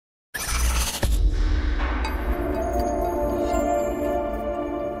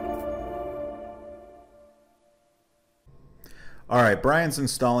All right, Brian's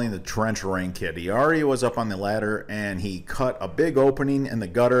installing the Torrential rain kit. He already was up on the ladder and he cut a big opening in the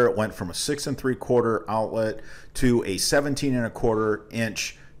gutter. It went from a 6 3/4 outlet to a 17 1/4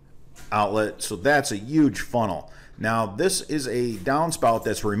 inch outlet. So that's a huge funnel. Now this is a downspout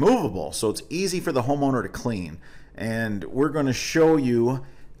that's removable, so it's easy for the homeowner to clean. And we're going to show you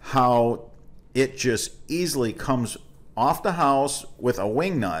how it just easily comes off the house with a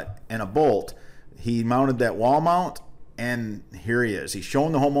wing nut and a bolt. He mounted that wall mount. And here he is. He's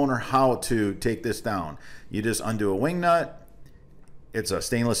showing the homeowner how to take this down. You just undo a wing nut. It's a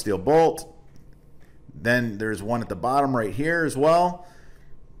stainless steel bolt. Then there's one at the bottom right here as well.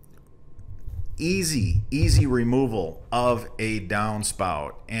 Easy removal of a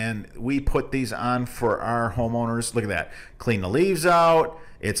downspout. And we put these on for our homeowners. Look at that. Clean the leaves out.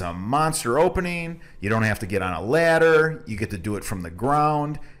 It's a monster opening. You don't have to get on a ladder. You get to do it from the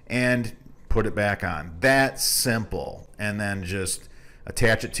ground and put it back on. That's simple. And then just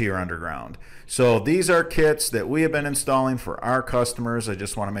attach it to your underground. So these are kits that we have been installing for our customers. I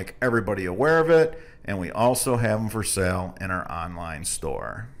just want to make everybody aware of it. And we also have them for sale in our online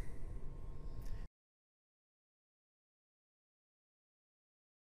store.